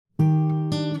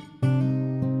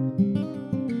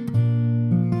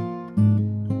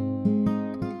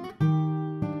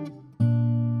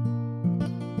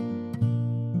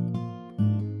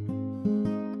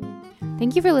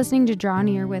Thank you for listening to Draw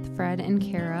Near with Fred and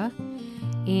Kara,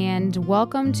 and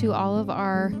welcome to all of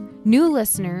our new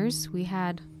listeners. We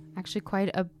had actually quite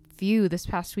a few this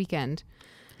past weekend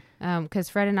because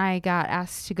Fred and I got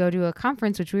asked to go to a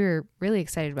conference, which we were really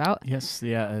excited about. Yes,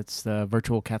 yeah, it's the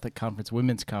Virtual Catholic Conference,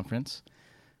 Women's Conference,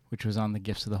 which was on the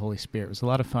gifts of the Holy Spirit. It was a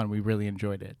lot of fun. We really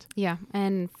enjoyed it. Yeah,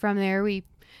 and from there we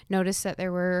noticed that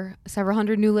there were several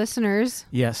hundred new listeners.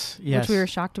 Yes. Which we were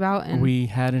shocked about. And we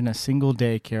had in a single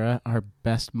day, Kara, our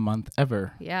best month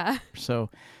ever. Yeah. So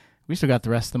we still got the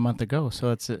rest of the month to go.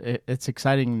 So it's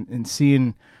exciting in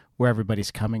seeing where everybody's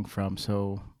coming from.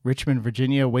 So Richmond,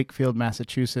 Virginia, Wakefield,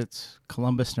 Massachusetts,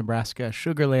 Columbus, Nebraska,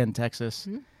 Sugar Land, Texas,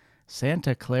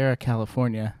 Santa Clara,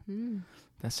 California.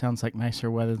 That sounds like nicer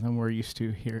weather than we're used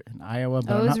to here in Iowa.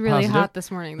 But it was really hot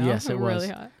this morning, though. Yes, it was.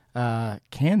 Really hot.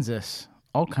 Kansas,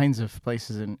 all kinds of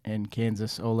places in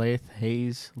Kansas. Olathe,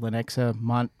 Hayes, Lenexa,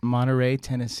 Monterey,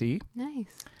 Tennessee.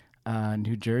 Nice.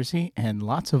 New Jersey, and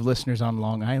lots of listeners on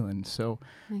Long Island. So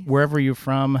wherever you're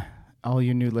from, all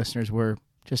you new listeners, we're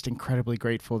just incredibly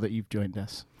grateful that you've joined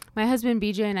us. My husband,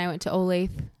 BJ, and I went to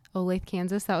Olathe,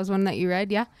 Kansas. That was one that you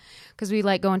read, yeah? Because we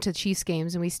like going to Chiefs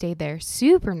games, and we stayed there.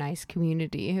 Super nice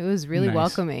community. It was really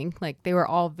welcoming. Like, they were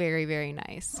all very, very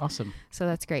nice. Awesome. So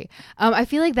that's great. I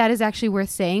feel like that is actually worth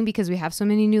saying because we have so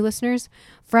many new listeners.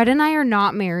 Fred and I are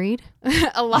not married.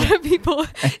 A lot of people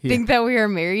think that we are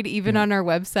married, even on our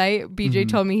website. BJ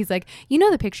told me, he's like,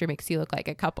 the picture makes you look like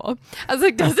a couple. I was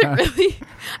like, does it really?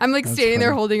 I'm like standing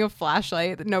there holding a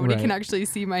flashlight that nobody can actually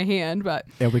see my hand. But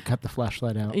yeah, we cut the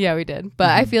flashlight out. Yeah, we did. But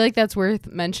I feel like that's worth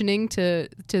mentioning to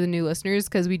the new listeners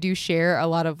because we do share a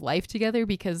lot of life together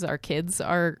because our kids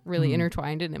are really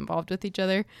intertwined and involved with each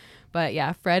other. But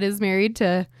yeah, Fred is married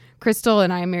to Crystal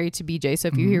and I am married to BJ. So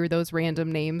if you hear those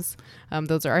random names,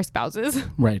 those are our spouses.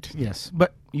 Right. Yes.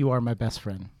 But you are my best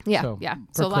friend. Yeah. So, yeah.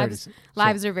 So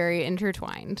lives are very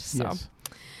intertwined. So, yes.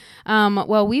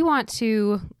 Well, we want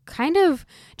to kind of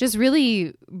just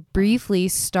really briefly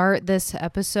start this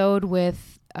episode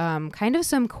with kind of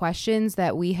some questions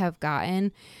that we have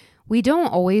gotten. We don't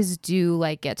always do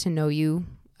like get to know you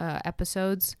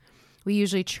episodes. We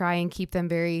usually try and keep them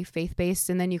very faith-based,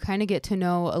 and then you kind of get to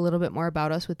know a little bit more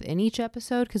about us within each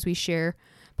episode because we share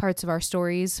parts of our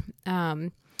stories.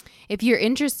 If you're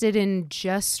interested in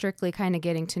just strictly kind of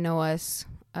getting to know us,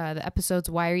 the episodes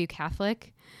Why Are You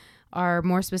Catholic are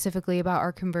more specifically about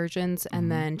our conversions,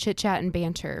 and then Chit Chat and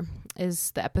Banter is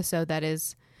the episode that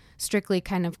is strictly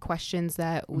kind of questions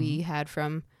that we had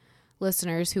from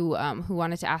listeners who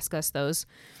wanted to ask us those.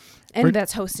 And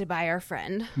that's hosted by our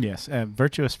friend. Yes.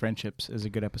 Virtuous Friendships is a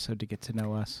good episode to get to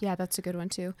know us. Yeah, that's a good one,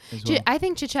 too. Well. I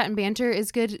think Chit Chat and Banter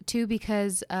is good, too,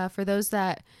 because for those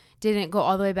that didn't go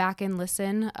all the way back and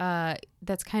listen,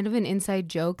 that's kind of an inside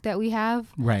joke that we have.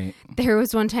 Right. There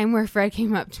was one time where Fred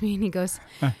came up to me and he goes,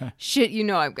 shit,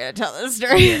 I'm going to tell this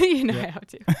story. I have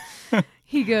to.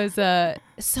 He goes,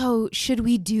 so should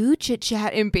we do Chit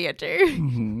Chat and Banter?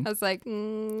 I was like,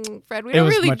 Fred, we don't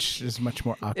really. It was much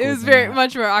more awkward. It was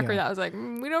much more awkward. I was like,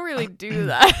 we don't really do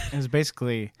that. It was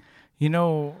basically, a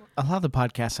lot of the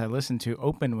podcasts I listen to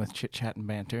open with Chit Chat and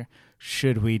Banter.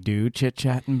 Should we do Chit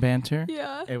Chat and Banter?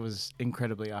 Yeah. It was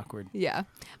incredibly awkward. Yeah.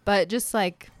 But just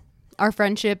like our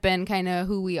friendship and kind of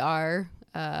who we are,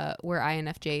 we're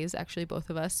INFJs, actually, both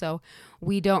of us. So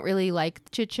we don't really like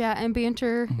Chit Chat and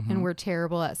Banter, and we're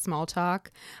terrible at small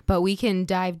talk. But we can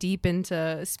dive deep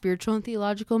into spiritual and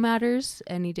theological matters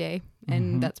any day,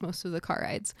 and that's most of the car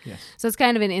rides. Yes. So it's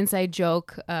kind of an inside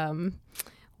joke.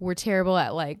 We're terrible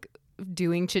at like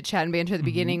doing Chit Chat and Banter at the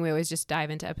beginning. We always just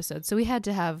dive into episodes. So we had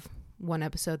to have one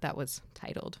episode that was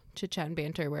titled Chit Chat and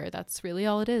Banter, where that's really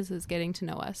all it is getting to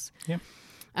know us. Yeah.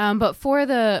 But for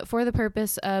the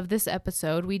purpose of this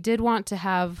episode, we did want to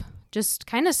have just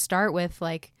kind of start with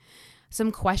like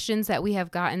some questions that we have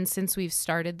gotten since we've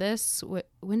started this.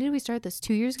 When did we start this?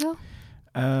 2 years ago?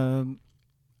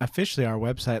 Officially, our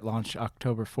website launched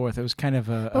October 4th. It was kind of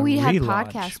a But we had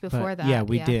relaunch, podcasts before that. Yeah,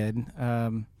 we did.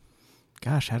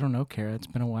 Gosh, I don't know, Kara. It's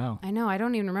been a while. I know. I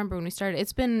don't even remember when we started.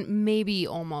 It's been maybe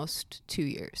almost 2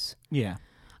 years. Yeah.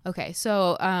 Okay.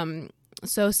 So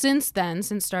since then,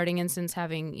 since starting and since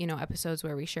having, episodes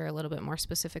where we share a little bit more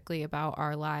specifically about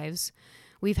our lives,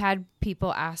 we've had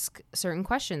people ask certain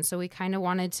questions. So we kind of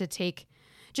wanted to take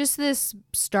just this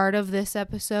start of this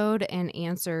episode and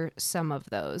answer some of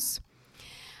those.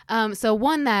 So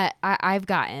one that I've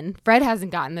gotten, Fred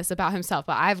hasn't gotten this about himself,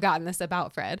 but I've gotten this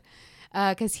about Fred,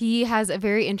 because he has a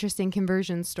very interesting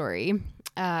conversion story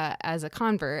as a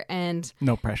convert. And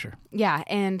no pressure. Yeah.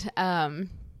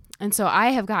 And so I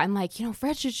have gotten like,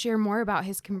 Fred should share more about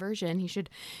his conversion. He should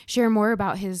share more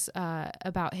about his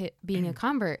being a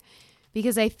convert.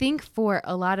 Because I think for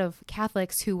a lot of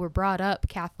Catholics who were brought up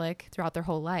Catholic throughout their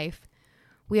whole life,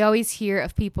 we always hear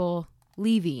of people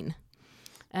leaving.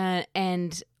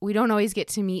 And we don't always get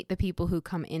to meet the people who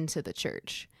come into the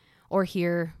church or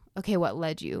hear, okay, what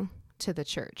led you to the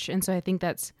church? And so I think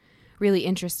that's really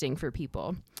interesting for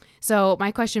people. So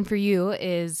my question for you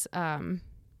is, from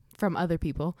other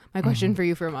people,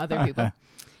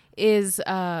 is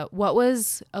what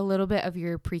was a little bit of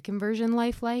your pre-conversion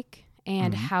life like,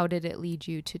 and how did it lead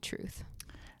you to truth?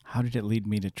 How did it lead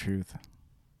me to truth?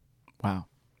 Wow.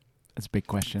 That's a big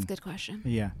question. That's a good question.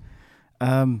 Yeah.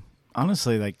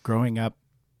 Honestly, like growing up,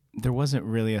 there wasn't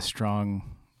really a strong,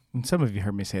 and some of you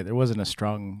heard me say it, there wasn't a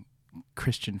strong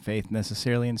Christian faith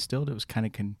necessarily instilled. It was kind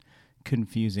of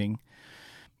confusing.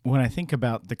 When I think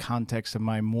about the context of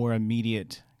my more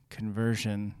immediate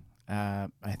conversion,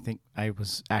 I think I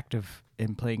was active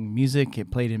in playing music.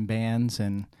 It played in bands,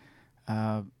 and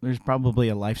there's probably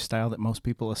a lifestyle that most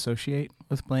people associate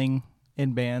with playing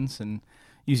in bands, and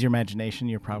use your imagination,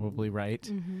 you're probably right.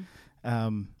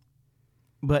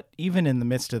 But even in the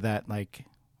midst of that, like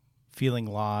feeling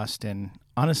lost, and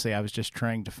honestly, I was just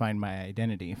trying to find my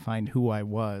identity, find who I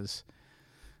was,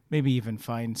 maybe even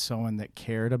find someone that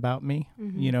cared about me,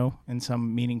 you know, in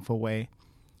some meaningful way.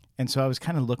 And so I was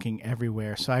kind of looking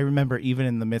everywhere. So I remember even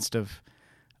in the midst of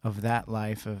that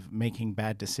life of making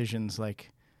bad decisions,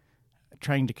 like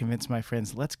trying to convince my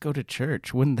friends, let's go to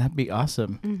church. Wouldn't that be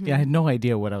awesome? Yeah, I had no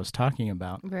idea what I was talking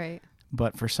about. Right.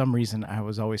 But for some reason, I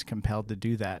was always compelled to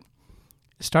do that.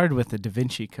 It started with the Da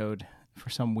Vinci Code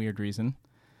for some weird reason.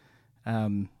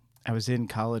 I was in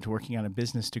college working on a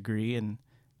business degree, and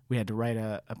we had to write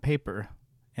a paper.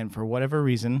 And for whatever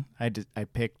reason, I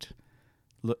picked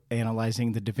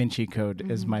analyzing the Da Vinci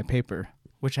Code as my paper,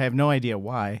 which I have no idea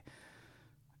why.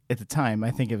 At the time,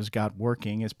 I think it was God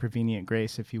working, as prevenient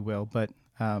grace, if you will. But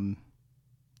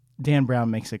Dan Brown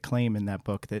makes a claim in that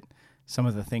book that some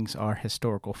of the things are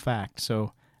historical fact.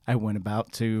 So I went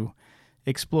about to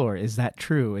explore, is that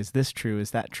true? Is this true? Is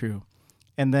that true?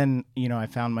 And then, you know, I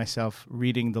found myself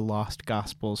reading the lost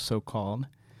gospels, so-called,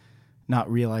 not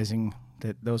realizing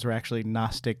that those were actually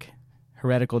Gnostic,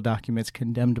 heretical documents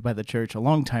condemned by the church a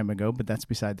long time ago, but that's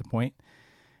beside the point.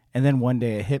 And then one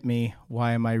day it hit me,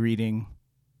 why am I reading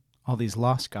all these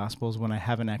lost gospels when I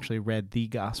haven't actually read the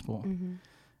gospel?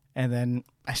 And then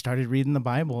I started reading the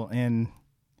Bible, and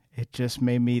it just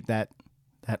made me that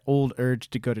old urge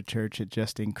to go to church, it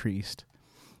just increased.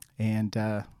 And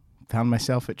found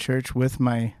myself at church with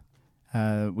my,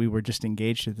 we were just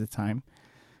engaged at the time,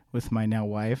 with my now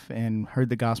wife, and heard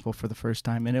the gospel for the first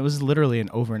time. And it was literally an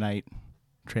overnight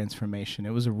transformation.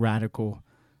 It was a radical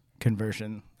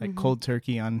conversion, like cold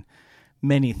turkey on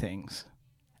many things.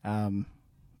 And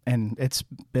it's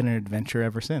been an adventure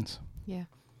ever since. Yeah,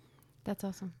 that's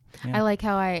awesome. Yeah. I like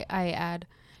how I add,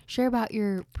 share about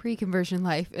your pre-conversion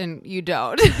life, and you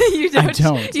don't. You don't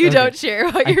share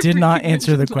about your I did not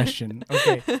answer the life. question.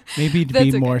 Okay, maybe to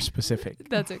be more specific.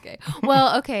 That's okay.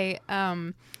 Well, okay.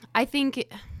 I think,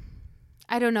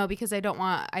 I don't know, because I don't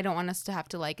want us to have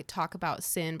to like talk about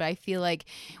sin, but I feel like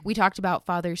we talked about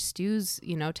Father Stu's,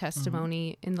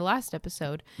 testimony in the last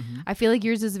episode. I feel like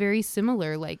yours is very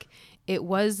similar. Like it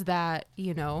was that,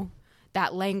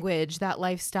 that language, that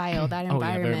lifestyle, that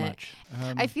environment. Oh, yeah,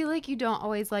 very much. I feel like you don't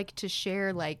always like to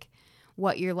share like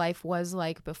what your life was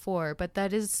like before, but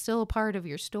that is still a part of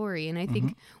your story. And I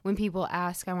think when people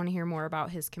ask, I want to hear more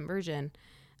about his conversion,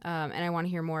 and I want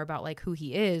to hear more about like who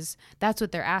he is, that's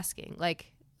what they're asking.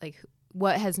 Like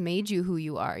what has made you who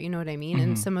you are? You know what I mean?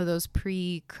 And some of those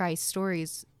pre-Christ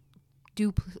stories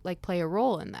do play a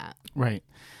role in that. Right.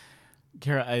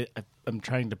 Kara, I'm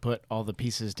trying to put all the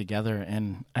pieces together,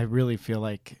 and I really feel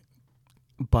like,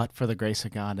 but for the grace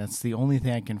of God, that's the only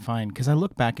thing I can find. Because I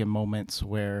look back at moments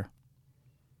where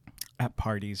at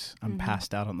parties I'm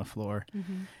passed out on the floor,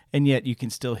 and yet you can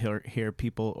still hear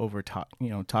people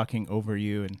talking over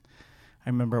you. And I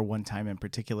remember one time in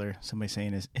particular, somebody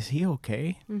saying, "Is he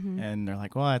okay?" And they're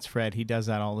like, "Well, that's Fred. He does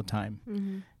that all the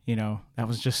time." That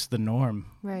was just the norm.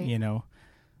 Right.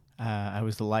 I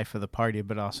was the life of the party,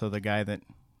 but also the guy that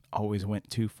always went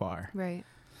too far. Right.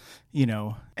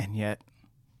 And yet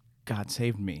God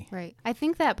saved me. Right. I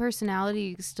think that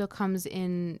personality still comes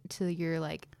into your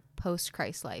like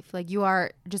post-Christ life. Like you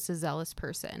are just a zealous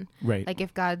person. Right. Like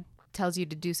if God tells you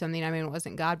to do something, I mean, it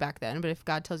wasn't God back then, but if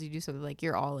God tells you to do something, like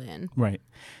you're all in. Right.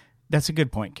 That's a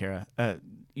good point, Kara.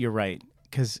 You're right.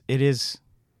 Because it is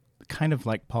kind of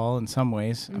like Paul in some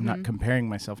ways. I'm not comparing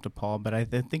myself to Paul, but I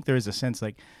think there is a sense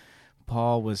like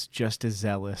Paul was just as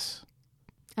zealous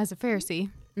as a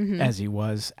Pharisee as he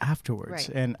was afterwards. Right.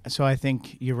 And so I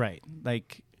think you're right.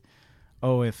 Like,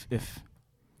 if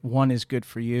 1 is good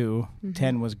for you,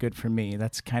 10 was good for me.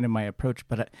 That's kind of my approach.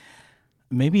 But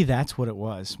maybe that's what it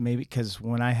was. Maybe because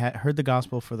when I heard the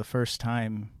gospel for the first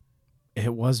time,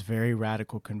 it was very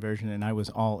radical conversion, and I was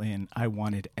all in. I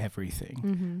wanted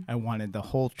everything. I wanted the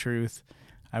whole truth.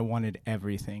 I wanted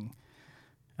everything.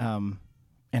 And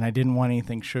I didn't want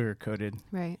anything sugar-coated.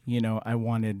 Right. You know,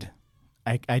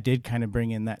 I did kind of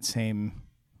bring in that same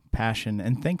passion.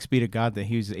 And thanks be to God that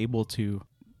he was able to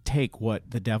take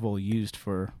what the devil used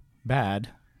for bad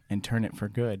and turn it for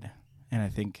good. And I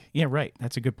think, yeah, right.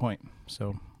 That's a good point.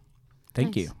 So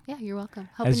thank you. Yeah, you're welcome.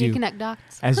 Helping you connect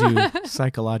dots. As you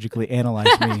psychologically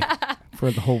analyze me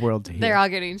for the whole world to hear. They're all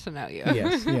getting to know you.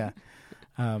 Yes, yeah.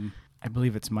 I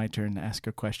believe it's my turn to ask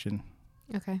a question.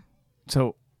 Okay.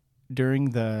 So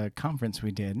during the conference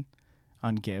we did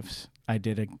on gifts, I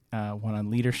did one on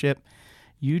leadership.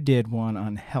 You did one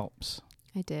on helps.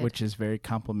 I did. Which is very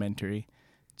complimentary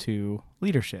to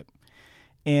leadership.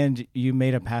 And you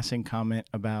made a passing comment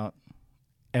about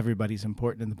everybody's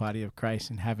important in the body of Christ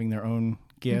and having their own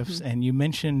gifts. And you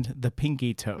mentioned the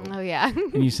pinky toe. Oh, yeah.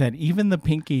 And you said, even the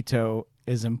pinky toe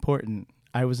is important.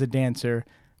 I was a dancer.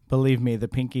 Believe me, the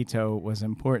pinky toe was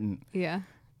important. Yeah.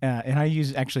 And I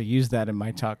actually used that in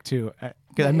my talk too.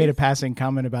 Because I made a passing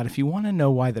comment about if you want to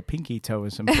know why the pinky toe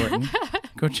is important,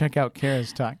 go check out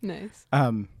Kara's talk. Nice.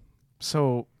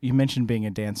 So you mentioned being a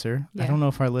dancer. Yeah. I don't know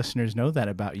if our listeners know that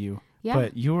about you, yeah.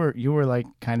 but you were like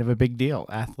kind of a big deal,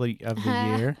 athlete of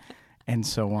the year and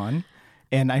so on.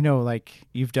 And I know like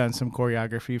you've done some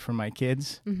choreography for my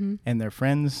kids and their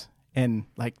friends. And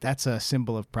like, that's a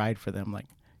symbol of pride for them. Like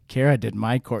Kara did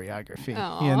my choreography.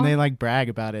 Yeah, and they like brag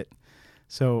about it.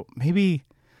 So maybe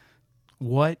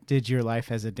what did your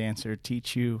life as a dancer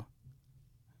teach you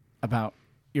about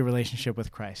your relationship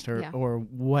with Christ or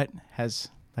what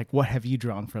have you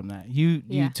drawn from that?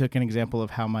 You took an example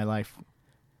of how my life,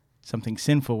 something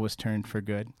sinful was turned for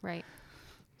good. Right.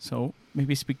 So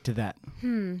maybe speak to that.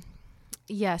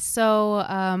 Yes. So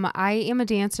I am a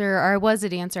dancer, or I was a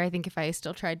dancer. I think if I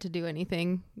still tried to do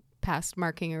anything past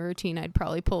marking a routine, I'd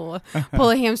probably pull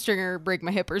a hamstring or break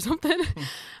my hip or something.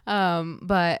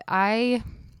 But I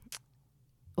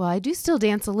do still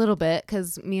dance a little bit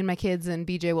because me and my kids and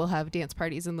BJ will have dance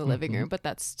parties in the living room, but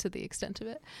that's to the extent of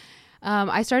it.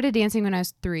 I started dancing when I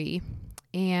was 3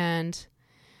 and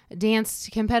danced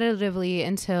competitively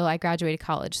until I graduated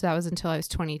college. So that was until I was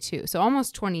 22. So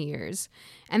almost 20 years.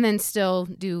 And then still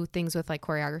do things with like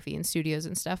choreography and studios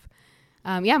and stuff.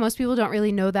 Most people don't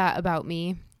really know that about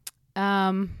me.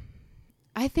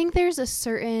 I think there's a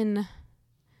certain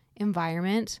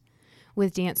environment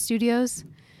with dance studios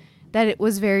that it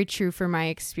was very true for my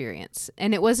experience.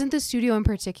 And it wasn't the studio in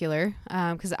particular,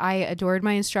 because I adored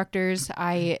my instructors.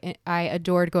 I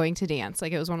adored going to dance.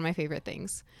 Like, it was one of my favorite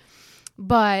things.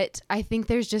 But I think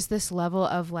there's just this level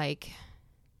of like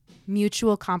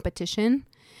mutual competition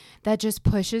that just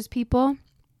pushes people.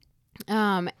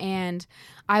 And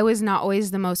I was not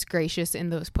always the most gracious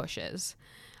in those pushes.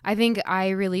 I think I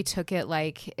really took it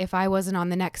like if I wasn't on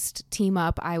the next team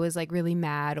up, I was like really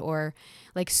mad or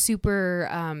like super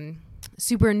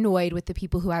annoyed with the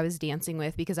people who I was dancing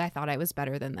with because I thought I was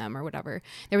better than them or whatever.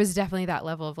 There was definitely that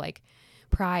level of like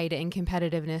pride and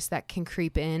competitiveness that can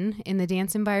creep in the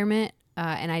dance environment.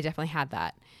 And I definitely had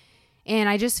that. And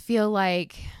I just feel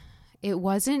like it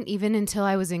wasn't even until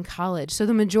I was in college. So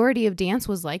the majority of dance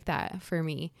was like that for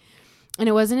me. And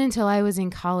it wasn't until I was in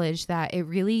college that it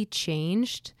really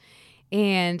changed.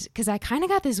 And because I kind of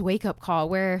got this wake up call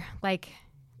where like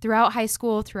throughout high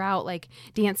school, throughout like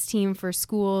dance team for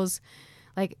schools,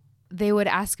 like they would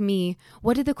ask me,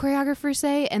 what did the choreographer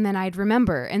say? And then I'd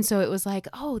remember. And so it was like,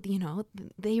 oh, you know,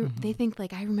 they think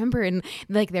like I remember, and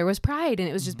like there was pride, and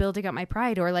it was just building up my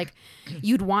pride. Or like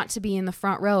you'd want to be in the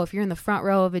front row. If you're in the front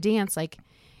row of a dance, like,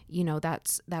 you know,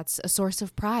 that's a source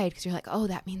of pride because you're like, oh,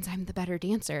 that means I'm the better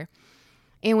dancer.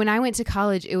 And when I went to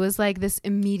college, it was like this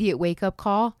immediate wake up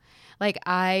call. Like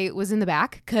I was in the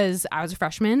back because I was a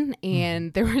freshman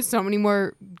and there were so many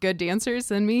more good dancers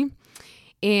than me.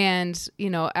 And, you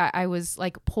know, I was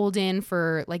like pulled in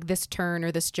for like this turn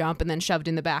or this jump and then shoved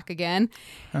in the back again.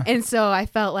 And so I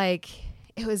felt like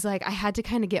it was like I had to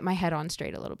kind of get my head on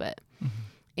straight a little bit.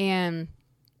 And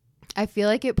I feel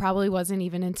like it probably wasn't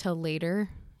even until later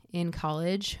in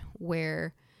college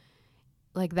where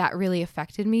like that really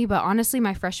affected me. But honestly,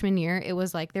 my freshman year, it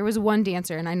was like there was one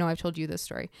dancer, and I know I've told you this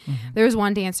story. There was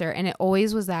one dancer, and it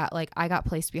always was that like I got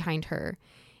placed behind her.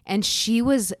 And she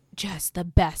was just the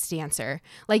best dancer.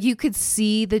 Like you could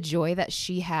see the joy that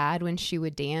she had when she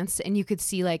would dance, and you could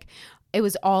see like it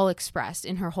was all expressed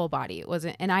in her whole body. It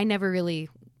wasn't, and I never really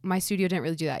my studio didn't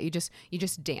really do that. You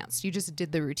just danced. You just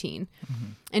did the routine.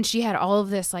 And she had all of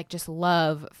this like just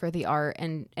love for the art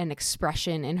and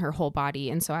expression in her whole body.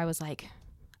 And so I was like,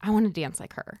 I want to dance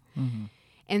like her.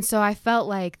 And so I felt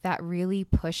like that really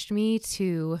pushed me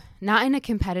to, not in a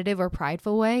competitive or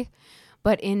prideful way,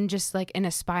 but in just like an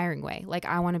aspiring way. Like,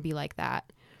 I want to be like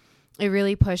that. It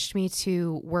really pushed me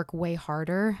to work way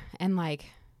harder. And like,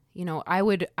 you know, I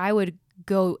would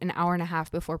go an hour and a half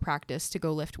before practice to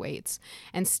go lift weights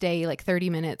and stay like 30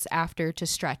 minutes after to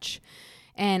stretch.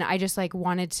 And I just like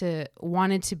wanted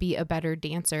to be a better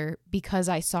dancer because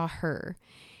I saw her.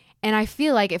 And I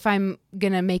feel like if I'm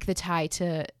going to make the tie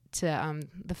to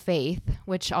the faith,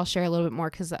 which I'll share a little bit more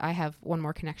because I have one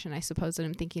more connection, I suppose, that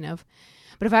I'm thinking of.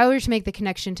 But if I were to make the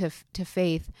connection to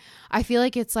faith, I feel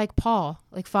like it's like Paul,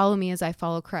 like follow me as I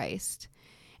follow Christ.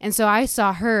 And so I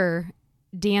saw her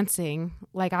dancing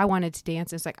like I wanted to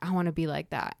dance. It's like, I want to be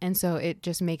like that. And so it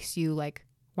just makes you like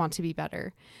want to be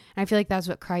better. And I feel like that's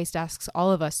what Christ asks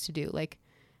all of us to do. Like,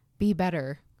 be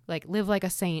better, like live like a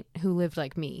saint who lived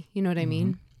like me. You know what I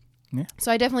mean? Yeah.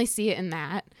 So I definitely see it in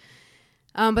that.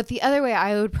 But the other way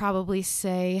I would probably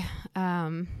say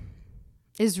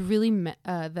is really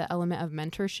the element of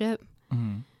mentorship.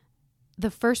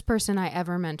 The first person I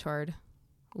ever mentored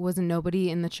was nobody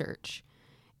in the church.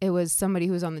 It was somebody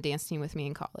who was on the dance team with me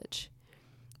in college.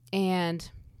 And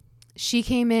she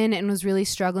came in and was really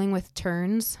struggling with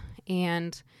turns.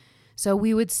 And so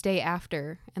we would stay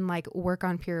after and like work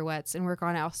on pirouettes and work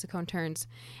on obstacle turns.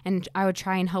 And I would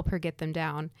try and help her get them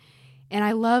down. And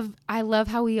I love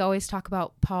how we always talk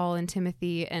about Paul and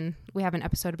Timothy, and we have an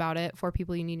episode about it, 4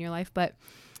 people you need in your life. But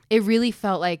it really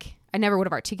felt like, I never would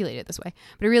have articulated it this way,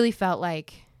 but it really felt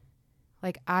like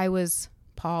I was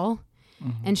Paul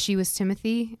and she was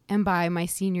Timothy. And by my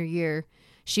senior year,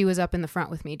 she was up in the front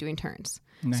with me doing turns.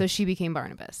 Nice. So she became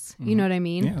Barnabas. You know what I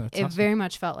mean? Yeah, that's it awesome. Very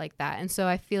much felt like that. And so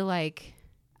I feel like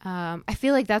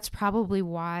that's probably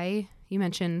why you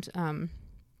mentioned,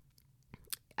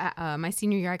 my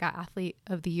senior year, I got athlete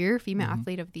of the year, female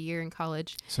athlete of the year in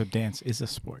college. So dance is a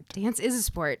sport. Dance is a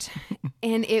sport.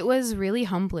 And it was really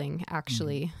humbling,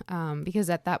 actually,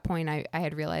 because at that point I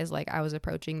had realized like I was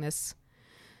approaching this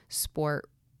sport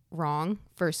wrong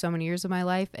for so many years of my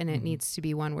life. And it needs to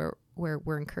be one where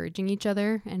we're encouraging each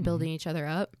other and building each other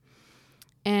up.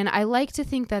 And I like to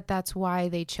think that that's why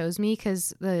they chose me,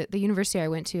 because the university I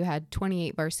went to had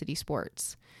 28 varsity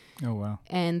sports. Oh, wow.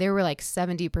 And there were like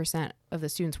 70% of the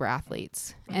students were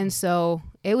athletes. And so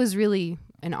it was really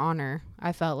an honor,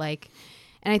 I felt like.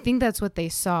 And I think that's what they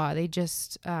saw. They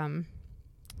just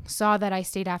saw that I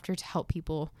stayed after to help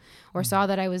people, or saw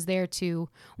that I was there to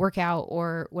work out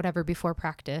or whatever before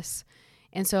practice.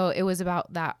 And so it was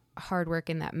about that hard work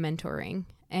and that mentoring.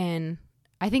 And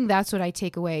I think that's what I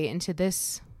take away into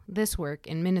this work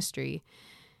in ministry,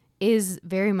 is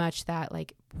very much that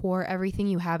like pour everything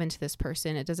you have into this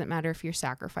person. It doesn't matter if you're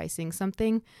sacrificing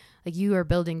something, like you are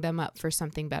building them up for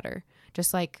something better.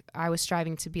 Just like I was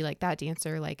striving to be like that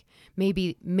dancer, like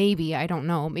maybe, I don't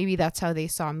know, maybe that's how they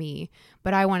saw me,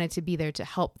 but I wanted to be there to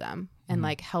help them and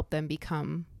like help them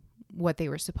become what they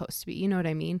were supposed to be. You know what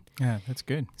I mean? Yeah, that's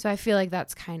good. So I feel like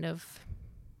that's kind of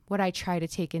what I try to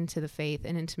take into the faith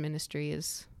and into ministry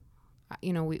is,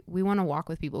 you know, we want to walk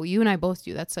with people. You and I both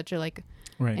do. That's such a like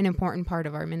an important part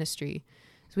of our ministry.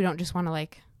 So we don't just want to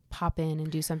like pop in and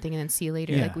do something and then see you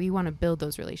later. Yeah. Like we want to build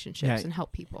those relationships and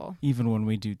help people. Even when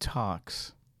we do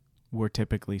talks, we're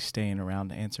typically staying around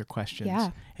to answer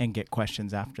questions and get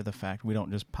questions after the fact. We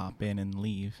don't just pop in and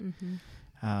leave.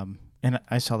 And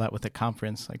I saw that with the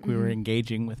conference. Like we were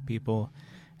engaging with people.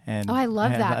 And I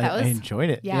love that. I enjoyed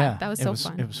it. Yeah, that was so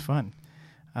fun. It was fun.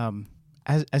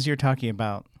 As you're talking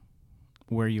about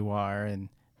where you are and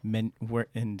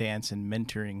in dance and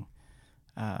mentoring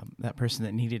that person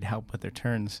that needed help with their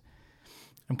turns,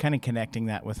 I'm kind of connecting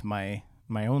that with my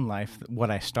own life,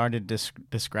 what I started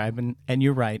describing. And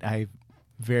you're right, I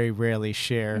very rarely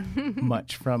share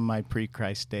much from my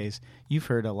pre-Christ days. You've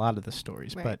heard a lot of the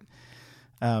stories, but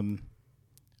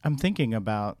I'm thinking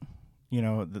about, you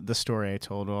know, the story I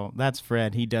told. Well, that's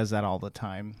Fred. He does that all the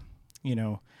time. You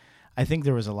know, I think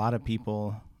there was a lot of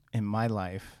people in my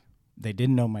life, they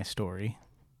didn't know my story.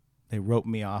 They wrote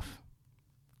me off,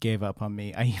 gave up on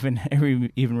me. I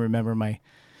even remember my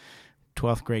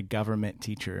 12th grade government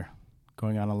teacher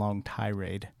going on a long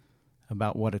tirade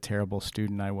about what a terrible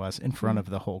student I was in front of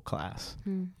the whole class,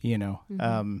 you know.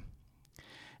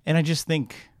 And I just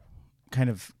think, kind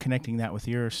of connecting that with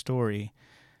your story,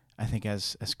 I think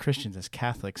as Christians, as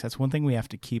Catholics, that's one thing we have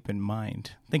to keep in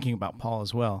mind, thinking about Paul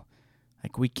as well.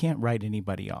 Like, we can't write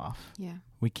anybody off. Yeah.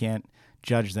 We can't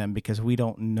judge them because we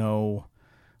don't know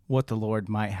what the Lord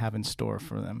might have in store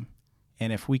for them.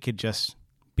 And if we could just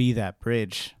be that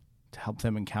bridge to help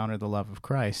them encounter the love of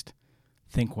Christ,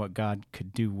 think what God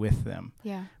could do with them.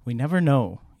 Yeah. We never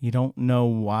know. You don't know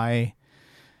why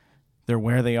they're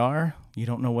where they are. You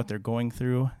don't know what they're going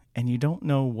through, and you don't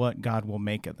know what God will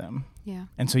make of them. Yeah.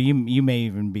 And so you may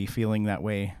even be feeling that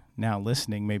way now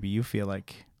listening. Maybe you feel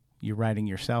like you're writing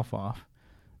yourself off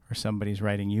or somebody's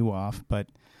writing you off, but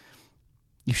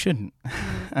you shouldn't.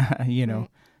 You know,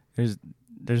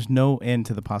 there's no end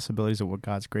to the possibilities of what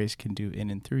God's grace can do in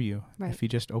and through you if you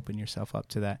just open yourself up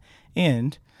to that.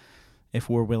 And if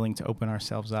we're willing to open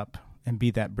ourselves up and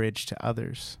be that bridge to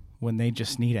others when they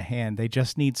just need a hand, they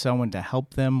just need someone to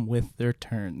help them with their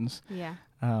turns. Yeah.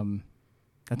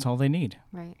 That's all they need.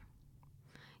 Right.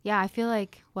 Yeah, I feel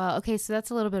like, well, okay, so that's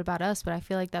a little bit about us, but I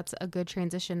feel like that's a good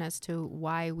transition as to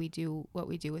why we do what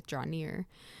we do with Draw Near.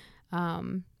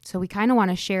 So we kind of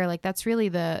want to share, like, that's really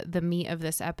the meat of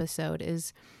this episode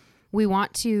is we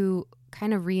want to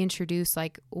kind of reintroduce,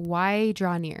 like, why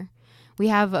Draw Near. We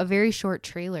have a very short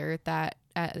trailer that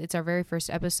it's our very first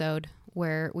episode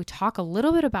where we talk a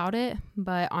little bit about it,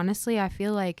 but honestly, I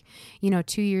feel like,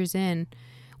 2 years in,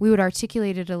 we would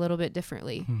articulate it a little bit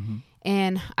differently. Mm-hmm.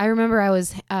 And I remember I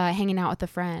was hanging out with a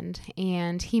friend,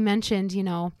 and he mentioned, he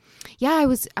wanted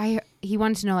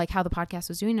to know, like, how the podcast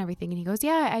was doing and everything. And he goes,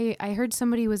 I heard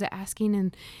somebody was asking,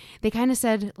 and they kind of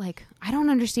said, like, I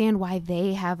don't understand why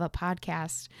they have a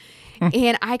podcast.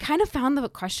 And I kind of found the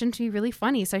question to be really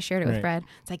funny. So I shared it with Fred.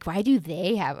 It's like, why do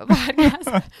they have a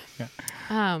podcast?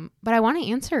 But I want to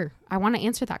answer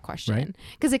that question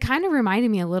because it kind of reminded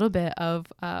me a little bit of,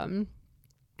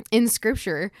 in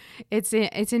scripture, it's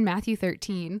in Matthew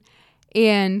 13,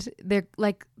 and they're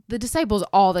like the disciples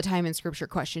all the time in scripture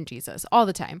question Jesus all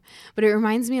the time. But it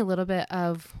reminds me a little bit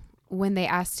of when they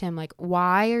asked him, like,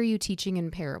 why are you teaching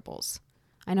in parables?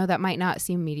 I know that might not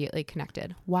seem immediately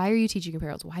connected. Why are you teaching in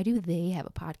parables? Why do they have a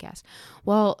podcast?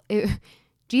 Well,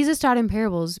 Jesus taught in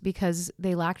parables because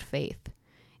they lacked faith.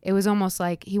 It was almost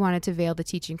like he wanted to veil the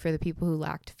teaching for the people who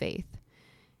lacked faith.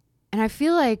 And I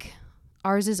feel like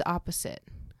ours is opposite.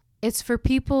 It's for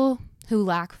people who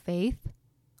lack faith,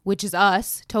 which is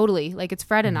us, totally. Like, it's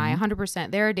Fred and I,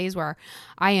 100%. There are days where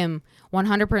I am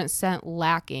 100%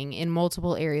 lacking in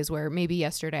multiple areas where maybe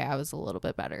yesterday I was a little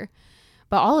bit better.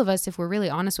 But all of us, if we're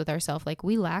really honest with ourselves, like,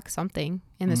 we lack something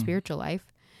in the spiritual life.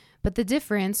 But the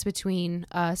difference between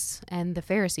us and the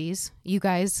Pharisees, you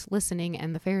guys listening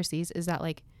and the Pharisees, is that,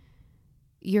 like,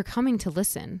 you're coming to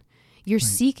listen. You're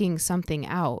seeking something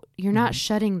out. You're not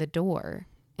shutting the door.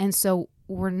 And so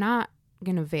we're not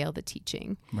going to veil the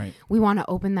teaching. Right. We want to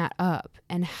open that up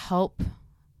and help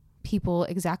people,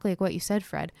 exactly like what you said,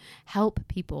 Fred, help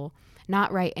people,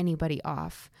 not write anybody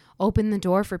off. Open the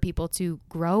door for people to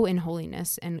grow in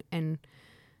holiness and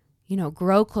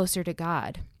grow closer to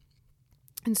God.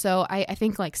 And so I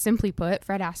think, like, simply put,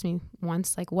 Fred asked me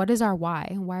once, like, what is our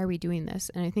why? Why are we doing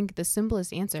this? And I think the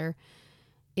simplest answer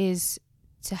is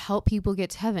to help people get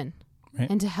to heaven. Right.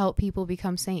 And to help people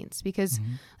become saints, because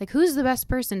like, who's the best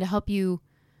person to help you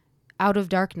out of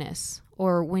darkness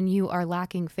or when you are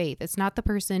lacking faith? It's not the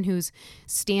person who's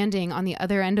standing on the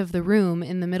other end of the room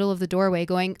in the middle of the doorway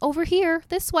going, over here,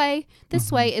 this way.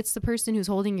 It's the person who's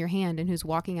holding your hand and who's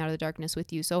walking out of the darkness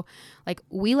with you. So, like,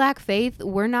 we lack faith.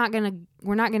 We're not going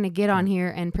to get on here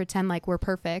and pretend like we're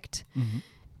perfect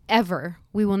ever.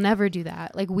 We will never do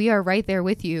that. Like, we are right there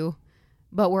with you.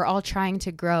 But we're all trying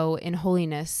to grow in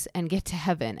holiness and get to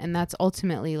heaven. And that's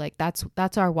ultimately, like, that's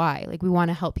our why. Like, we want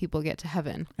to help people get to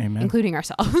heaven, Amen. Including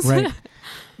ourselves. Right.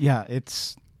 Yeah.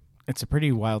 It's a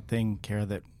pretty wild thing, Kara,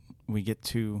 that we get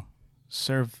to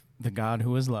serve the God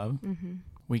who is love. Mm-hmm.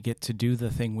 We get to do the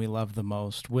thing we love the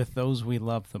most with those we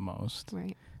love the most.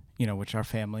 Right. Which our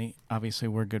family, obviously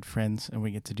we're good friends and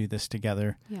we get to do this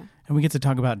together. Yeah. And we get to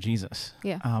talk about Jesus.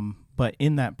 Yeah. But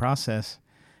in that process,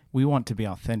 we want to be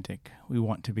authentic. We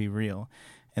want to be real.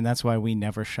 And that's why we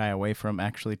never shy away from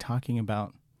actually talking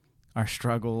about our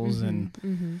struggles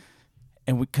and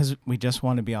because we just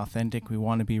want to be authentic. We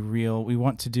want to be real. We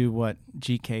want to do what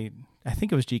I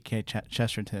think it was G.K.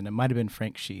 Chesterton. It might have been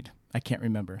Frank Sheed. I can't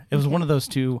remember. It was one of those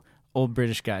two old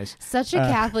British guys. Such a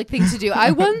Catholic thing to do.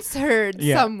 I once heard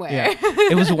somewhere. Yeah.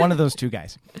 It was one of those two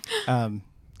guys.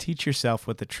 Teach yourself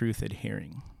what the truth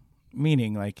adhering.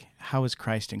 Meaning, like, how is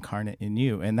Christ incarnate in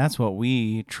you? And that's what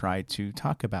we try to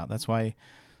talk about. That's why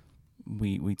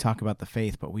we talk about the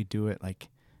faith, but we do it, like,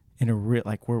 in a real,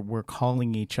 like, we're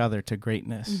calling each other to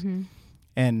greatness. Mm-hmm.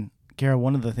 And Kara,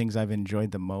 one of the things I've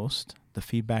enjoyed the most, the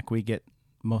feedback we get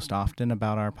most often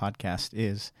about our podcast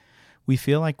is we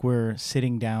feel like we're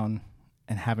sitting down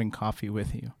and having coffee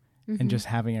with you and just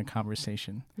having a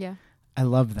conversation. Yeah. I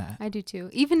love that. I do too.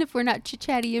 Even if we're not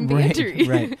chit-chatty and Right,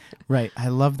 bantery. right. I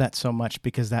love that so much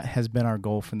because that has been our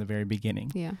goal from the very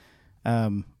beginning. Yeah.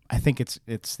 I think it's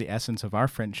the essence of our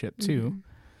friendship too,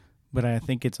 but I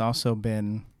think it's also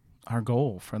been our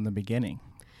goal from the beginning.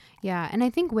 Yeah, and I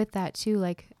think with that too,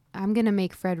 like, I'm going to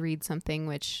make Fred read something,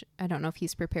 which I don't know if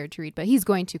he's prepared to read, but he's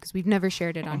going to, because we've never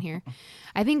shared it on here.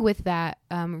 I think with that,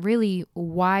 really,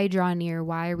 why draw near?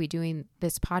 Why are we doing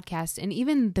this podcast? And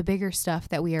even the bigger stuff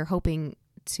that we are hoping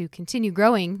to continue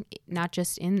growing, not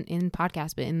just in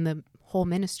podcast, but in the whole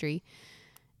ministry,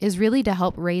 is really to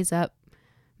help raise up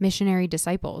missionary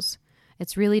disciples.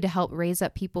 It's really to help raise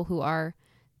up people who are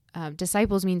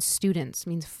disciples means students,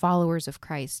 means followers of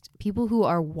Christ, people who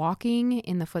are walking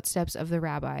in the footsteps of the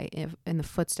rabbi, in the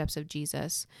footsteps of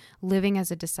Jesus, living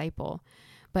as a disciple,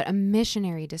 but a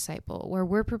missionary disciple where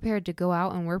we're prepared to go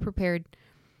out and we're prepared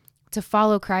to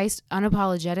follow Christ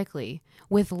unapologetically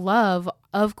with love,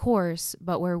 of course,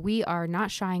 but where we are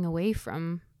not shying away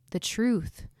from the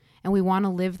truth. And we want to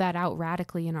live that out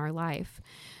radically in our life.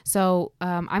 So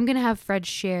I'm going to have Fred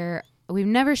share. We've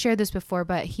never shared this before,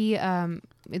 but he,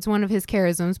 it's one of his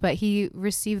charisms, but he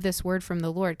received this word from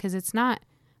the Lord, because it's not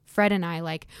Fred and I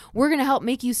like, we're going to help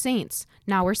make you saints.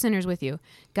 Now we're sinners with you.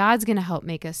 God's going to help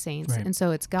make us saints. Right. And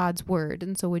so it's God's word.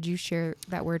 And so would you share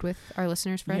that word with our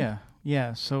listeners, Fred?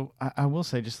 Yeah. So I will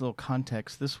say, just a little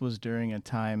context. This was during a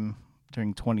time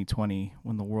during 2020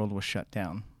 when the world was shut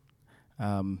down.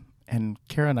 And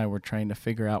Kara and I were trying to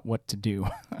figure out what to do.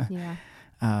 Yeah.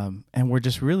 And we're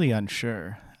just really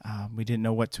unsure. We didn't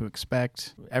know what to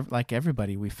expect. Like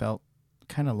everybody, we felt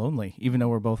kind of lonely, even though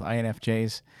we're both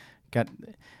INFJs.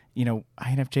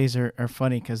 INFJs are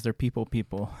funny because they're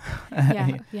people.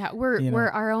 Yeah. We're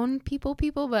our own people,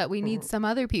 but we need some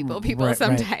other people right,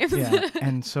 sometimes. Right. Yeah.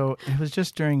 And so it was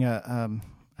just during a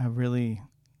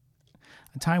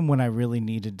time when I really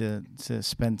needed to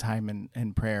spend time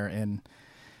in prayer, and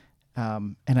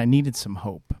I needed some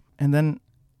hope. And then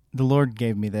the Lord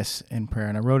gave me this in prayer,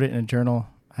 and I wrote it in a journal.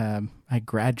 I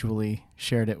gradually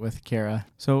shared it with Kara.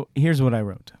 So here's what I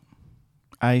wrote.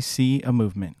 I see a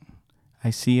movement. I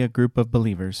see a group of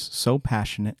believers so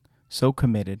passionate, so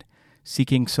committed,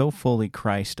 seeking so fully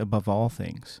Christ above all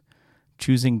things,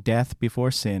 choosing death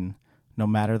before sin, no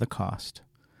matter the cost,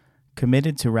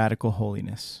 committed to radical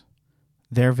holiness.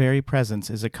 Their very presence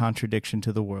is a contradiction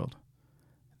to the world.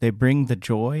 They bring the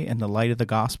joy and the light of the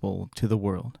gospel to the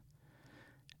world.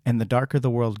 And the darker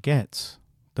the world gets,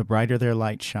 the brighter their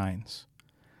light shines.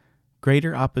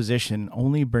 Greater opposition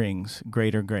only brings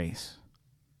greater grace.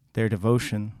 Their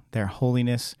devotion, their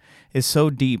holiness, is so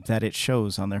deep that it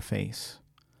shows on their face.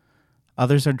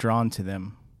 Others are drawn to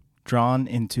them, drawn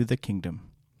into the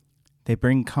kingdom. They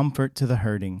bring comfort to the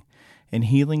hurting and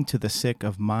healing to the sick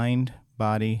of mind,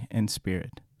 body, and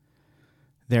spirit.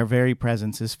 Their very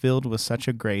presence is filled with such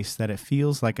a grace that it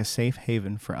feels like a safe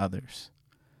haven for others.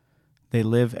 They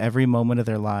live every moment of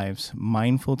their lives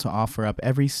mindful to offer up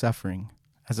every suffering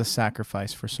as a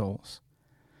sacrifice for souls.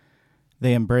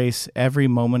 They embrace every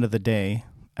moment of the day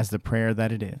as the prayer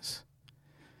that it is.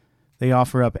 They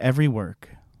offer up every work.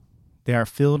 They are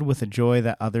filled with a joy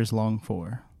that others long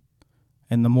for.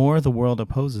 And the more the world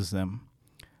opposes them,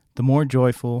 the more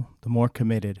joyful, the more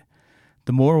committed,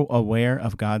 the more aware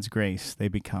of God's grace they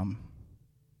become.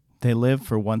 They live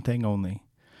for one thing only,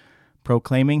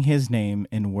 proclaiming His name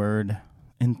in word,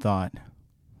 in thought,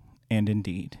 and in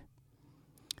deed.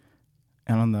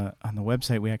 And on the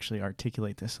website, we actually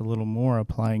articulate this a little more,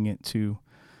 applying it to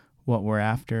what we're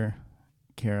after,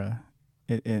 Kara.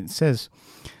 It says,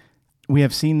 we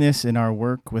have seen this in our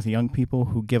work with young people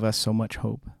who give us so much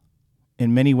hope.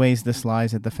 In many ways, this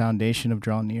lies at the foundation of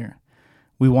Draw Near.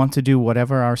 We want to do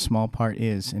whatever our small part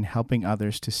is in helping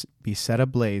others to be set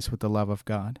ablaze with the love of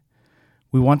God.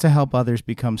 We want to help others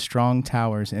become strong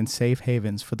towers and safe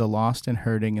havens for the lost and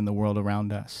hurting in the world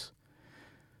around us.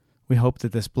 We hope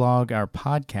that this blog, our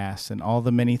podcast, and all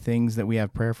the many things that we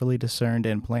have prayerfully discerned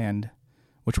and planned,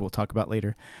 which we'll talk about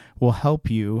later, will help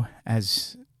you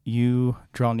as you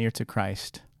draw near to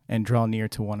Christ and draw near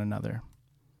to one another.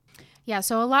 Yeah,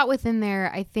 so a lot within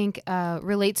there, I think,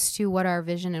 relates to what our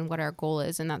vision and what our goal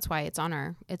is, and that's why it's on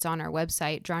our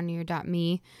website,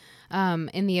 drawnear.me,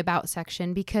 in the About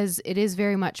section, because it is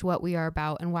very much what we are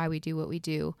about and why we do what we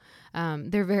do.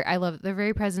 I love their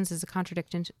very presence is a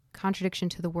contradiction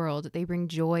to the world. They bring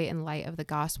joy and light of the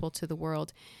gospel to the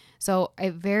world. So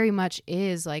it very much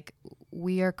is like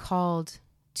we are called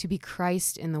to be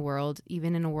Christ in the world,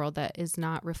 even in a world that is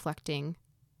not reflecting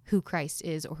who Christ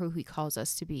is or who He calls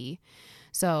us to be.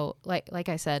 So like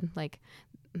I said, like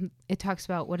it talks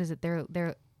about, what is it?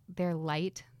 their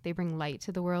light. They bring light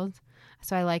to the world.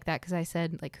 So I like that because I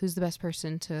said, like, who's the best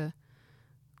person to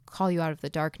call you out of the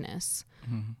darkness?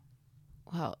 Mm-hmm.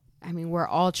 Well, I mean, we're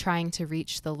all trying to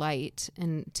reach the light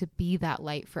and to be that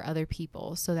light for other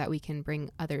people so that we can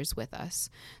bring others with us.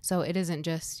 So it isn't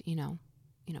just,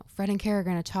 Fred and Kara are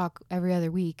going to talk every other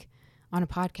week on a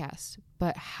podcast,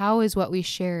 but how is what we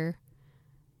share,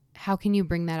 how can you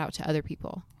bring that out to other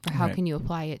people? Or how can you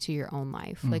apply it to your own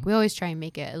life? Mm-hmm. Like, we always try and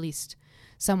make it at least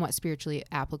somewhat spiritually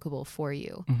applicable for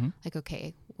you. Mm-hmm. Like,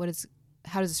 okay,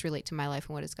 how does this relate to my life,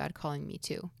 and what is God calling me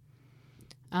to?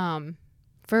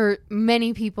 For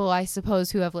many people, I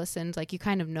suppose, who have listened, like, you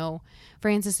kind of know,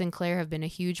 Francis and Claire have been a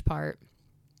huge part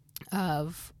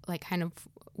of, like, kind of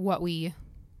what we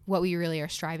really are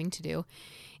striving to do.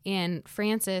 And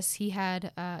Francis, he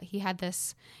had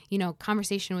this,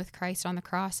 conversation with Christ on the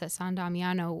cross at San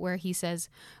Damiano, where he says,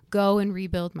 "Go and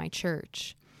rebuild my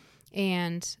church."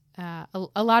 And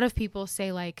a lot of people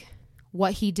say, like,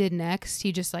 what he did next,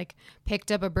 he just, like,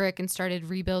 picked up a brick and started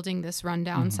rebuilding this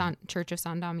rundown church of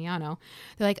San Damiano.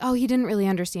 They're like, oh, he didn't really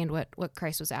understand what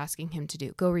Christ was asking him to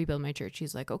do. Go rebuild my church.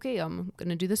 He's like, okay, I'm going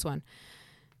to do this one.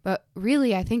 But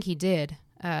really, I think he did.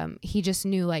 He just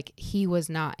knew, like, he was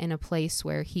not in a place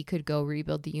where he could go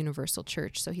rebuild the universal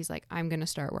church. So he's like, I'm going to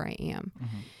start where I am.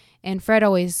 Mm-hmm. And Fred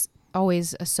always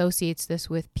associates this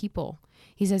with people.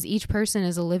 He says each person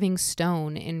is a living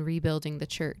stone in rebuilding the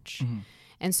church. Mm-hmm.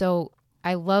 And so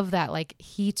I love that, like,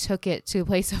 he took it to a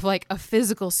place of, like, a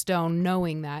physical stone,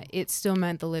 knowing that it still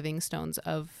meant the living stones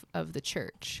of the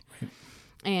church. Right.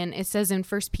 And it says in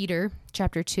 1 Peter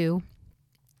chapter 2,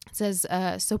 it says,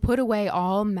 so put away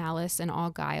all malice and all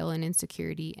guile and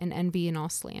insecurity and envy and all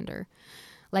slander.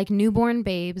 Like newborn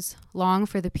babes, long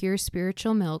for the pure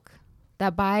spiritual milk,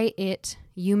 that by it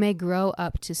you may grow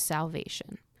up to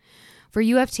salvation. For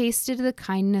you have tasted the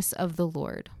kindness of the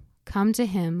Lord. Come to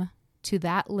him, to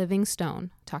that living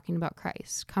stone, talking about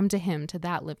Christ. Come to him, to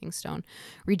that living stone,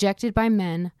 rejected by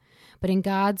men, but in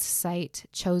God's sight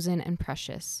chosen and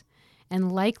precious.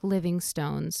 And like living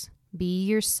stones, be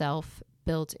yourself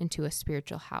built into a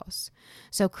spiritual house.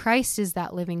 So Christ is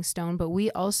that living stone, but we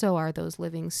also are those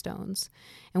living stones.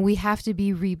 And we have to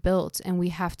be rebuilt, and we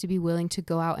have to be willing to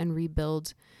go out and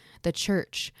rebuild the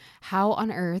church. How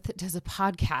on earth does a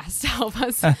podcast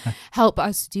help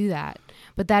us do that?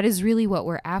 But that is really what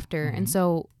we're after. Mm-hmm. And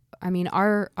so, I mean,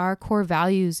 our core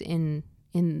values in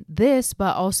this,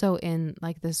 but also in,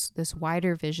 like, this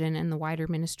wider vision and the wider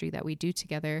ministry that we do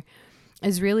together,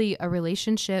 is really a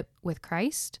relationship with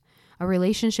Christ, a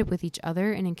relationship with each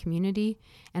other and in community,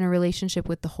 and a relationship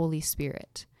with the Holy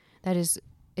Spirit. It's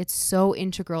so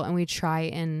integral, and we try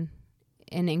and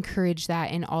encourage that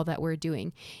in all that we're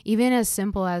doing. Even as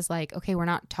simple as, like, okay, we're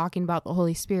not talking about the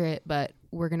Holy Spirit, but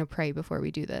we're going to pray before we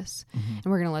do this. Mm-hmm. And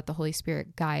we're going to let the Holy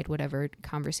Spirit guide whatever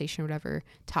conversation, whatever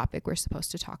topic we're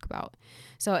supposed to talk about.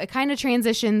 So it kind of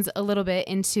transitions a little bit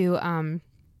into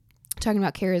talking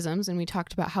about charisms. And we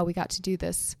talked about how we got to do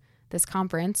this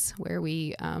conference where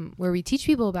we teach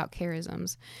people about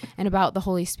charisms and about the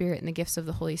Holy Spirit and the gifts of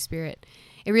the Holy Spirit.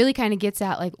 It really kind of gets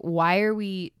at, like, why are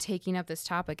we taking up this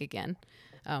topic again?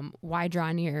 Why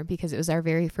Draw Near? Because it was our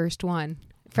very first one.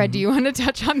 Fred, mm-hmm. Do you want to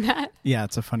touch on that? Yeah,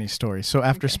 it's a funny story. So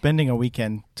after spending a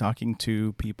weekend talking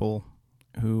to people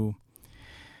who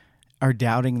are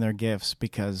doubting their gifts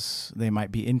because they might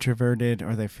be introverted,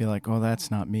 or they feel like, oh, that's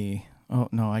not me. Oh,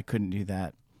 no, I couldn't do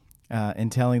that.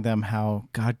 And telling them how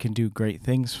God can do great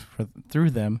things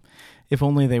through them if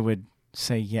only they would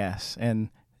say yes. And,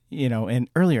 and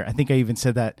earlier, I think I even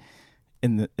said that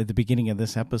at the beginning of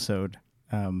this episode,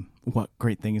 what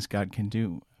great things God can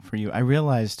do for you. I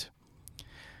realized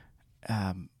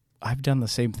I've done the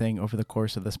same thing over the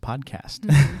course of this podcast,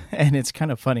 mm-hmm. and it's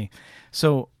kind of funny.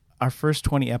 So our first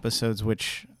 20 episodes,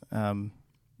 which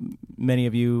many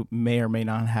of you may or may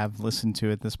not have listened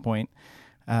to at this point,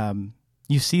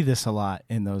 you see this a lot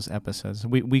in those episodes.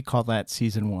 We call that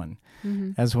season 1,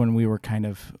 mm-hmm. as when we were kind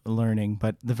of learning.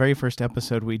 But the very first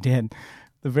episode we did,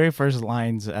 the very first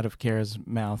lines out of Kara's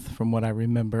mouth, from what I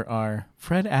remember, are,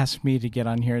 Fred asked me to get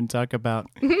on here and talk about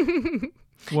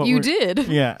what you did.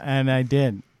 Yeah, and I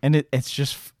did. And it's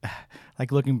just,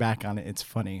 like, looking back on it, it's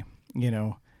funny,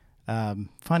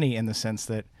 funny in the sense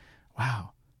that,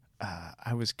 wow,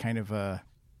 I was kind of a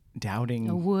doubting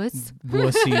a wussy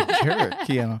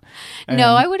jerk,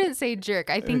 No, I wouldn't say jerk.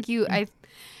 I think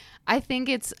I think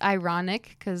it's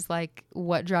ironic because, like,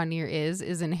 what Draw Near is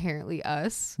inherently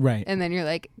us, right? And then you're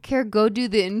like, Kara, go do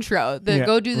the intro,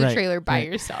 go do the trailer by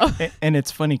yourself. And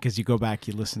it's funny because you go back,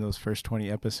 you listen to those first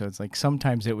 20 episodes. Like,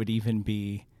 sometimes it would even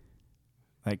be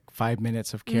like 5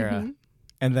 minutes of Kara, mm-hmm.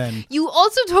 And then You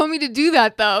also told me to do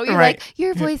that, though. You're Right. like,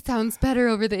 your voice sounds better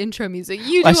over the intro music.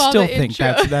 You do I all still the think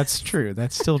intro. that's true.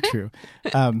 That's still true.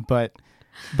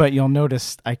 But you'll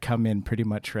notice I come in pretty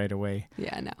much right away.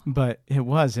 Yeah, no. But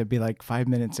it'd be like 5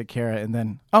 minutes of Kara, and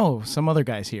then, some other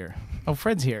guy's here. Oh,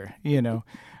 Fred's here,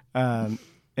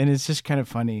 And it's just kind of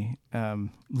funny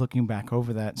looking back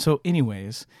over that. So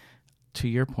anyways, to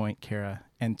your point, Kara,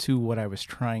 and to what I was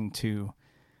trying to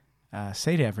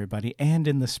say to everybody, and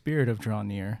in the spirit of Draw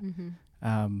Near,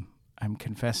 I'm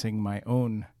confessing my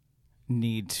own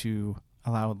need to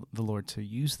allow the Lord to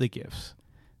use the gifts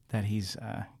that he's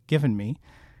given me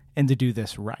and to do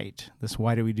this right. This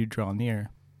why do we do Draw Near?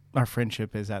 Our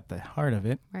friendship is at the heart of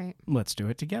it. Right. Let's do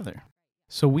it together.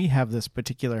 So we have this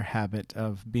particular habit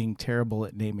of being terrible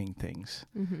at naming things.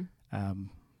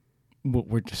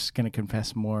 We're just going to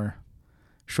confess more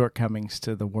shortcomings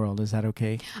to the world. Is that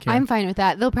okay, Kara? I'm fine with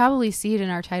that. They'll probably see it in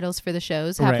our titles for the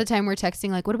shows. Half Right. the time we're texting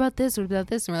like, what about this? What about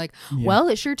this? And we're like, Yeah. well,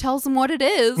 it sure tells them what it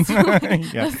is. Yeah.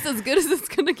 That's as good as it's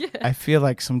going to get. I feel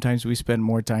like sometimes we spend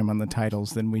more time on the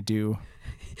titles than we do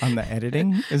on the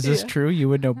editing. Is this Yeah. true? You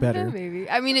would know Yeah, better. maybe.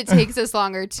 I mean, it takes us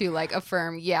longer to like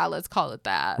affirm, yeah, let's call it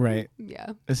that. Right.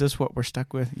 Yeah. Is this what we're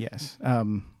stuck with? Yes.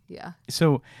 Yeah.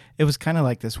 So it was kind of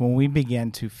like this when we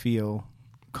began to feel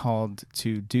called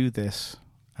to do this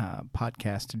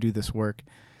podcast, to do this work.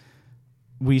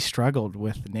 We struggled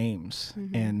with names,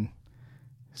 and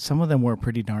some of them were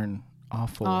pretty darn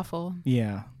awful. Awful.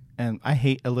 Yeah. And I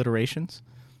hate alliterations,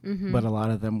 but a lot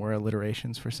of them were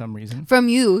alliterations for some reason. From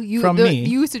me.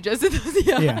 You suggested those.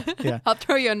 Yeah. Yeah. I'll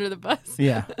throw you under the bus.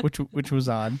 Yeah, which was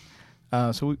odd.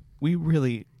 So we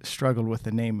really struggled with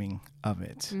the naming of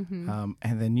it. And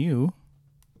then you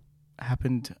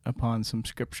happened upon some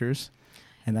scriptures,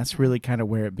 and that's really kind of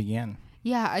where it began.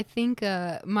 Yeah, I think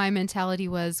my mentality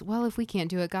was, well, if we can't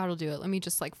do it, God will do it. Let me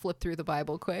just like flip through the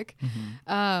Bible quick.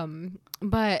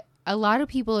 But a lot of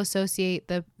people associate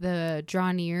the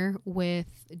draw near with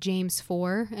James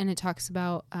 4, and it talks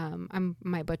about, I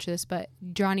might butcher this, but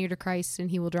draw near to Christ and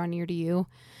he will draw near to you.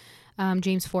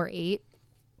 James 4:8.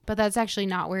 But that's actually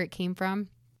not where it came from.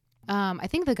 I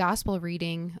think the gospel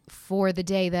reading for the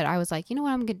day that I was like, you know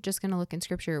what, I'm just going to look in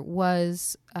scripture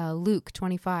was Luke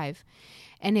 25.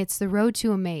 And it's the road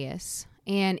to Emmaus.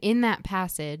 And in that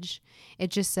passage,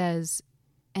 it just says,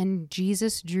 and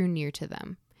Jesus drew near to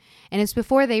them. And it's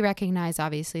before they recognize,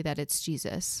 obviously, that it's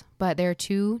Jesus. But there are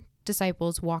two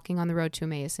disciples walking on the road to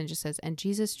Emmaus, and it just says, and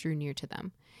Jesus drew near to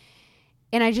them.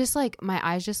 And I just like, my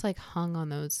eyes just like hung on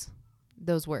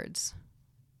those words.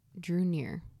 Drew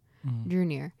near. Drew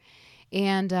near.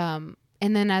 And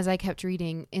then as I kept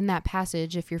reading in that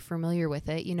passage, if you're familiar with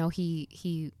it,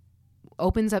 he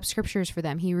opens up scriptures for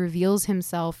them. He reveals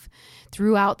himself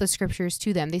throughout the scriptures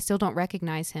to them. They still don't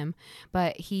recognize him,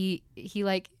 but he's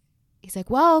like,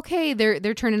 well, okay,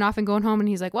 they're turning off and going home. And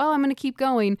he's like, well, I'm going to keep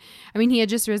going. I mean, he had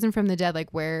just risen from the dead.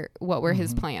 Like what were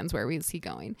his plans? Where was he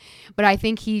going? But I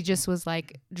think he just was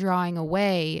like drawing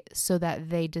away so that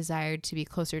they desired to be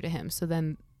closer to him. So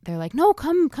then they're like, no,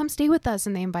 come stay with us.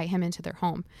 And they invite him into their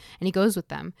home, and he goes with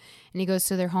them, and he goes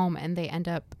to their home, and they end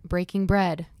up breaking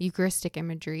bread, Eucharistic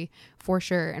imagery for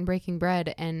sure, and breaking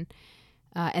bread. And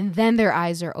then their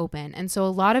eyes are open. And so a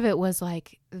lot of it was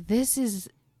like, this is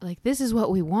what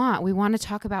we want. We want to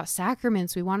talk about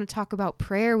sacraments. We want to talk about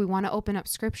prayer. We want to open up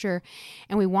scripture,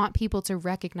 and we want people to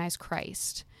recognize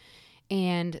Christ.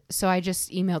 And so I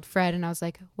just emailed Fred, and I was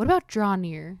like, what about draw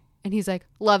near? And he's like,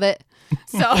 love it.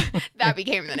 So that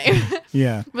became the name.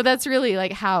 Yeah. But that's really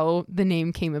like how the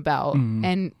name came about,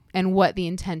 and what the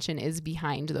intention is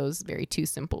behind those very two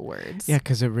simple words. Yeah,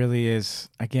 because it really is,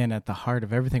 again, at the heart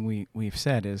of everything we've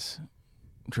said is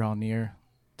draw near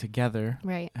together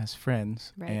Right. as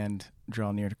friends, Right. and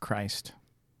draw near to Christ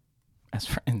as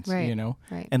friends, Right. Right.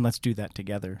 Right. And let's do that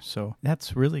together. So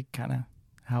that's really kind of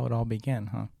how it all began,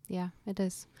 huh? Yeah, it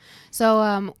is.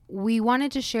 So we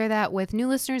wanted to share that with new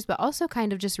listeners, but also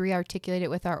kind of just re-articulate it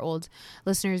with our old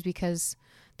listeners, because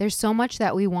there's so much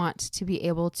that we want to be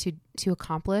able to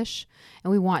accomplish,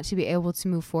 and we want to be able to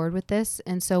move forward with this.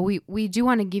 And so we do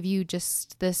want to give you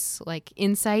just this like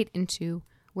insight into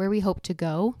where we hope to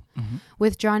go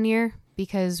with Draw Near,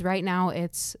 because right now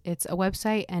it's a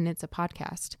website and it's a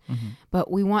podcast, but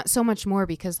we want so much more,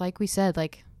 because like we said,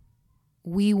 like,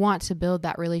 we want to build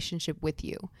that relationship with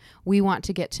you. We want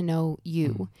to get to know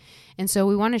you. And so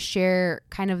we want to share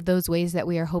kind of those ways that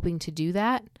we are hoping to do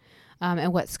that,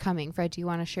 and what's coming. Fred, do you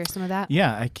want to share some of that?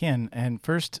 Yeah, I can. And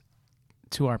first,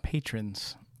 to our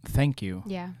patrons, thank you.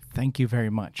 Yeah. Thank you very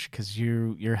much, because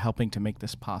you're helping to make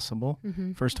this possible,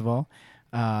 first of all.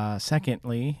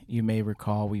 Secondly, you may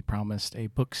recall we promised a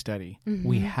book study. Mm-hmm.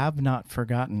 We have not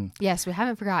forgotten. Yes, we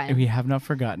haven't forgotten. We have not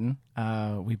forgotten.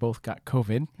 We both got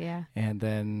COVID. Yeah. And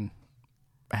then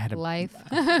I had a life.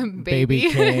 baby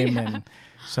came. And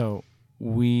so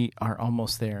we are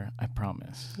almost there, I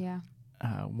promise. Yeah.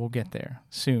 We'll get there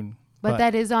soon. But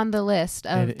that is on the list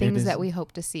of things is, that we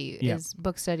hope to see yeah. is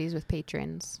book studies with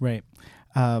patrons. Right.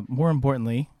 More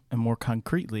importantly and more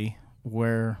concretely,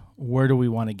 where do we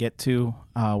want to get to?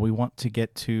 We want to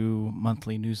get to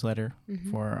monthly newsletter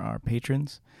for our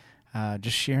patrons,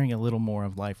 just sharing a little more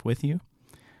of life with you.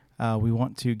 We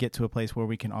want to get to a place where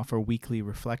we can offer weekly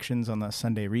reflections on the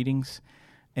Sunday readings,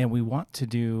 and we want to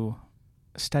do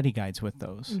study guides with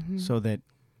those so that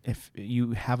if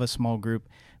you have a small group,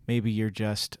 maybe you're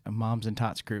just a moms and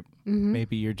tots group.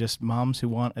 Maybe you're just moms who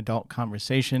want adult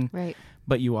conversation, right?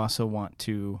 But you also want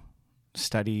to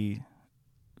study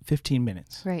 15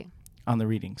 minutes on the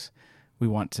readings. We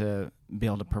want to be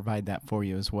able to provide that for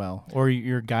you as well. Or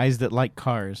you're guys that like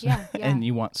cars and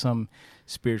you want some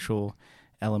spiritual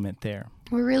element there.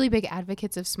 We're really big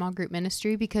advocates of small group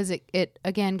ministry because it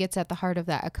again gets at the heart of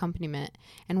that accompaniment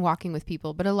and walking with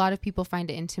people. But a lot of people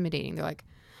find it intimidating. They're like,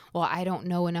 well, I don't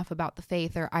know enough about the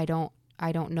faith, or I don't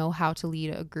know how to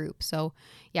lead a group. So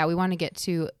yeah, we want to get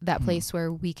to that place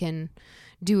where we can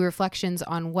do reflections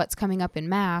on what's coming up in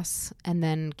Mass and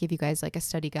then give you guys like a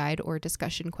study guide or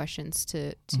discussion questions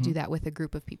to do that with a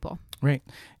group of people. Right.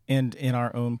 And in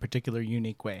our own particular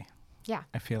unique way. Yeah.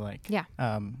 I feel like. Yeah.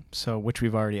 So which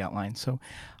we've already outlined. So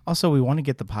also we want to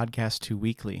get the podcast to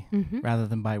weekly rather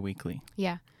than bi-weekly.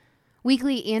 Yeah.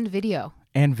 Weekly and video.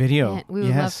 And video. And we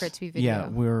would love for it to be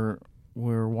video. Yeah,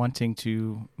 we're wanting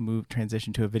to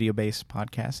transition to a video-based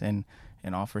podcast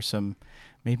and offer some,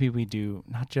 maybe we do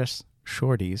not just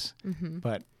shorties,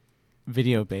 but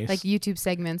video-based. Like YouTube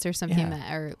segments or something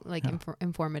that are like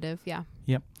informative. Yeah.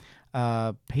 Yep.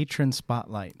 Patron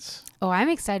spotlights. Oh, I'm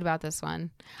excited about this one.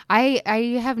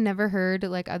 I have never heard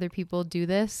like other people do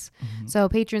this. So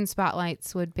patron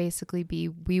spotlights would basically be,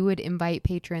 we would invite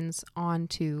patrons on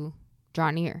to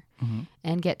Draw Near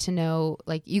and get to know,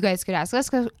 like, you guys could ask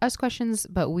us questions,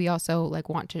 but we also like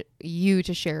want you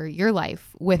to share your life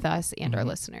with us and our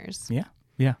listeners. Yeah.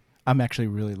 Yeah. I'm actually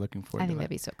really looking forward to that. I think that'd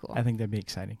be so cool. I think that'd be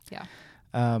exciting. Yeah.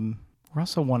 We're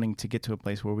also wanting to get to a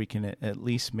place where we can at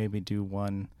least maybe do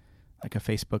one, like a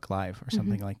Facebook Live or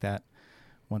something like that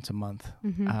once a month.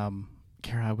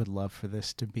 Kara, I would love for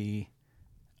this to be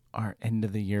our end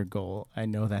of the year goal. I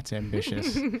know that's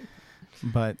ambitious,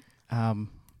 but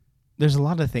there's a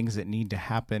lot of things that need to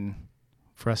happen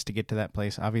for us to get to that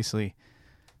place. Obviously,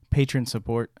 patron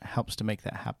support helps to make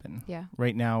that happen. Yeah.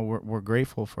 Right now, we're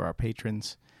grateful for our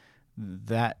patrons.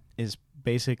 That is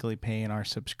basically paying our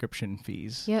subscription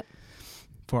fees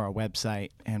for our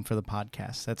website and for the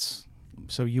podcast.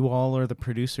 So you all are the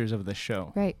producers of the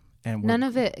show. Right. And none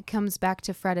of it comes back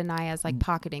to Fred and I as like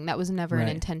pocketing. That was never an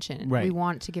intention. Right. We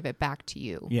want to give it back to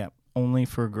you. Yeah. Only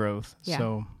for growth. Yeah.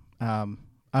 So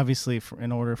obviously,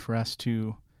 in order for us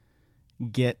to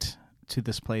get to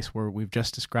this place where we've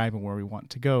just described and where we want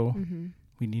to go,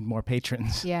 we need more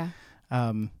patrons. Yeah.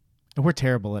 And we're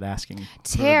terrible at asking.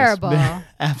 Terrible.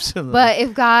 Absolutely. But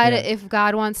if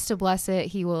God wants to bless it,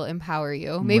 he will empower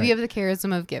you. Maybe you have the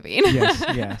charism of giving. Yes.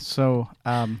 Yeah. So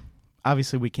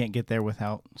obviously we can't get there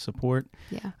without support.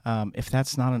 Yeah. If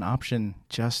that's not an option,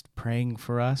 just praying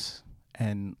for us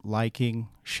and liking,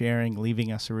 sharing,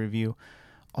 leaving us a review,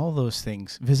 all those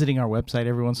things, visiting our website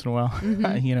every once in a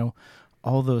while,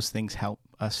 all those things help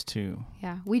us too.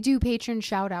 Yeah. We do patron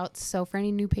shout outs. So for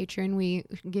any new patron, we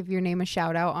give your name a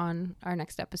shout out on our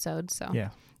next episode. So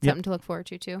something to look forward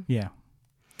to too. Yeah.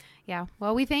 Yeah.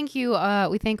 Well, we thank you.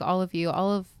 We thank all of you,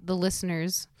 all of the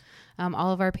listeners,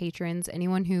 all of our patrons,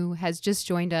 anyone who has just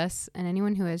joined us, and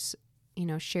anyone who has,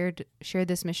 shared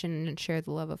this mission and shared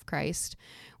the love of Christ.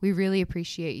 We really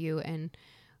appreciate you. And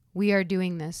we are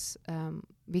doing this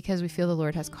because we feel the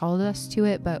Lord has called us to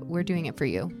it, but we're doing it for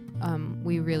you.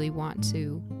 We really want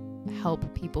to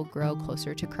help people grow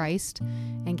closer to Christ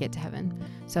and get to heaven.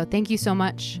 So thank you so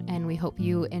much, and we hope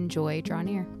you enjoy Draw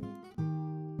Near.